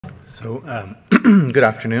Good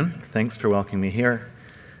afternoon. Thanks for welcoming me here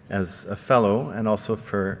as a fellow and also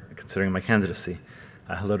for considering my candidacy.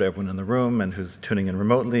 Hello to everyone in the room and who's tuning in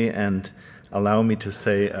remotely, and allow me to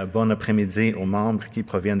say bon après-midi aux membres qui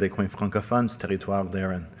proviennent des coins francophones du territoire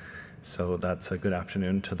d'ARIN. So that's a good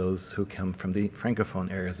afternoon to those who come from the francophone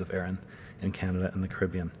areas of ARIN in Canada and the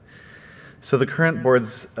Caribbean. So the current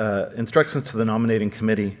board's instructions to the nominating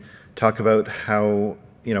committee talk about how,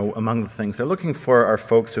 among the things they're looking for are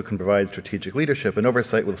folks who can provide strategic leadership and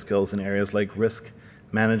oversight with skills in areas like risk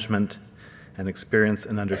management and experience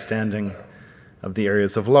and understanding of the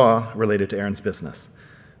areas of law related to ARIN's business.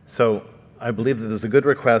 So I believe that there's a good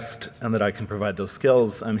request and that I can provide those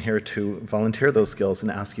skills. I'm here to volunteer those skills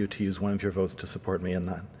and ask you to use one of your votes to support me in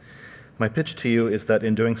that. My pitch to you is that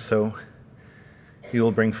in doing so, you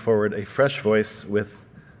will bring forward a fresh voice with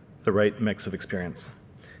the right mix of experience.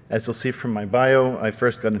 As you'll see from my bio, I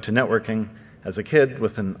first got into networking as a kid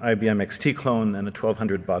with an IBM XT clone and a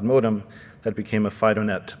 1200 baud modem that became a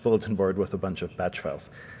FidoNet bulletin board with a bunch of batch files.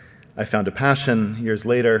 I found a passion. Years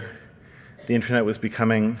later, the internet was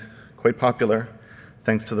becoming quite popular.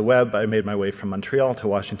 Thanks to the web, I made my way from Montreal to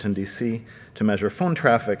Washington, D.C. to measure phone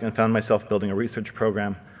traffic and found myself building a research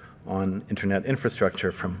program on internet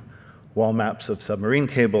infrastructure, from wall maps of submarine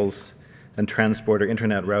cables and transborder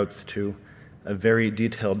internet routes to a very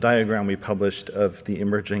detailed diagram we published of the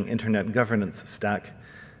emerging internet governance stack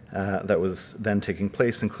that was then taking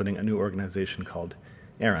place, including a new organization called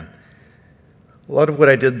ARIN. A lot of what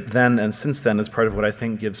I did then and since then is part of what I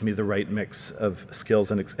think gives me the right mix of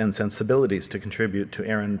skills and sensibilities to contribute to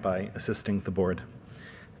ARIN by assisting the board.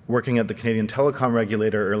 Working at the Canadian Telecom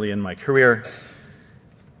Regulator early in my career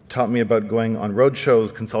taught me about going on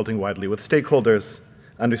roadshows, consulting widely with stakeholders,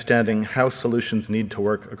 understanding how solutions need to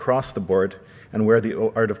work across the board, and where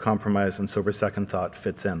the art of compromise and sober second thought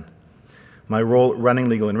fits in. My role running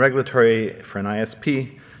legal and regulatory for an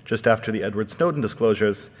ISP just after the Edward Snowden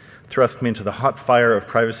disclosures thrust me into the hot fire of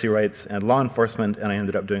privacy rights and law enforcement, and I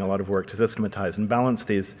ended up doing a lot of work to systematize and balance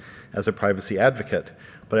these as a privacy advocate.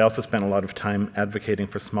 But I also spent a lot of time advocating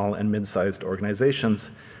for small and mid-sized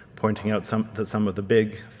organizations, pointing out that some of the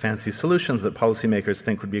big, fancy solutions that policymakers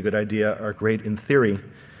think would be a good idea are great in theory,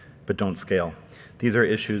 but don't scale. These are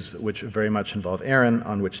issues which very much involve ARIN,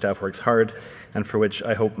 on which staff works hard, and for which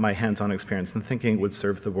I hope my hands-on experience and thinking would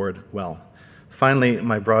serve the board well. Finally,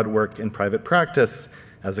 my broad work in private practice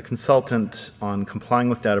as a consultant on complying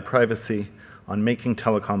with data privacy, on making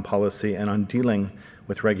telecom policy, and on dealing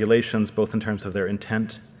with regulations, both in terms of their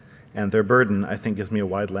intent and their burden, I think gives me a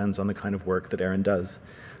wide lens on the kind of work that ARIN does.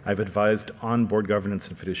 I've advised on board governance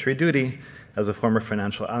and fiduciary duty as a former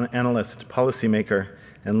financial analyst, policymaker,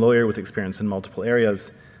 and lawyer with experience in multiple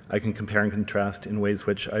areas. I can compare and contrast in ways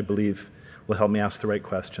which I believe will help me ask the right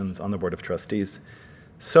questions on the Board of Trustees.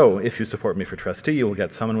 So, if you support me for trustee, you will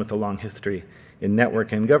get someone with a long history in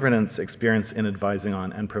network and governance, experience in advising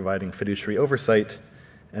on and providing fiduciary oversight,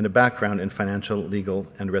 and a background in financial, legal,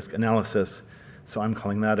 and risk analysis. So I'm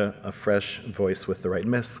calling that a fresh voice with the right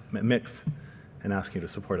mix and asking you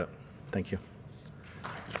to support it. Thank you.